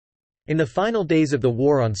In the final days of the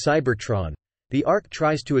war on Cybertron, the Ark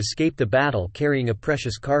tries to escape the battle carrying a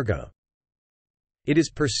precious cargo. It is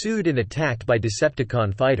pursued and attacked by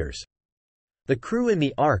Decepticon fighters. The crew in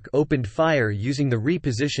the Ark opened fire using the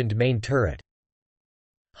repositioned main turret.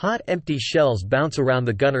 Hot empty shells bounce around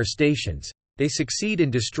the gunner stations. They succeed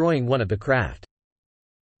in destroying one of the craft.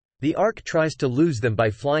 The Ark tries to lose them by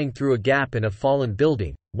flying through a gap in a fallen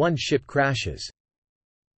building. One ship crashes.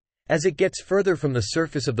 As it gets further from the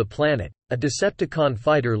surface of the planet, a Decepticon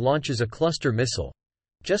fighter launches a cluster missile.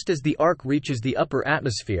 Just as the Ark reaches the upper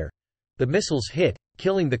atmosphere, the missiles hit,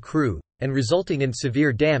 killing the crew, and resulting in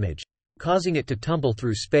severe damage, causing it to tumble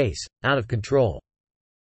through space, out of control.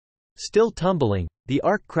 Still tumbling, the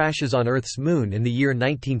Ark crashes on Earth's moon in the year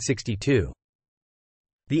 1962.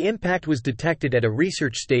 The impact was detected at a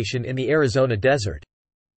research station in the Arizona desert.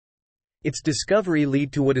 Its discovery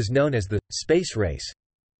led to what is known as the space race.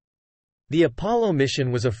 The Apollo mission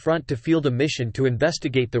was a front to field a mission to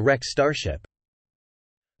investigate the wrecked starship.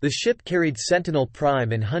 The ship carried Sentinel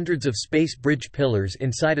Prime and hundreds of space bridge pillars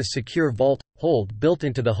inside a secure vault hold built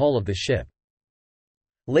into the hull of the ship.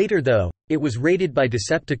 Later though, it was raided by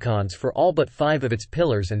Decepticons for all but 5 of its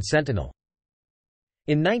pillars and Sentinel.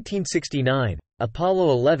 In 1969, Apollo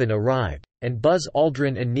 11 arrived, and Buzz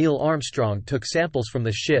Aldrin and Neil Armstrong took samples from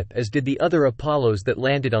the ship as did the other Apollos that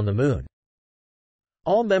landed on the Moon.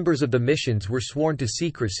 All members of the missions were sworn to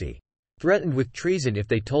secrecy, threatened with treason if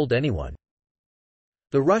they told anyone.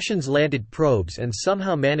 The Russians landed probes and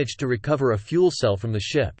somehow managed to recover a fuel cell from the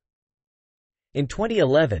ship. In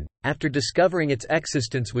 2011, after discovering its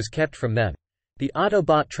existence was kept from them, the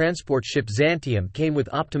Autobot transport ship Xantium came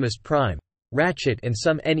with Optimus Prime, Ratchet and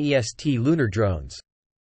some NEST lunar drones.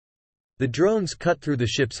 The drones cut through the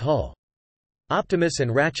ship's hull. Optimus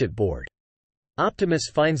and Ratchet board. Optimus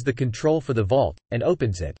finds the control for the vault, and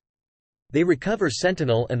opens it. They recover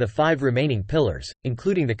Sentinel and the 5 remaining pillars,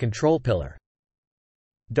 including the control pillar.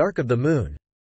 Dark of the Moon.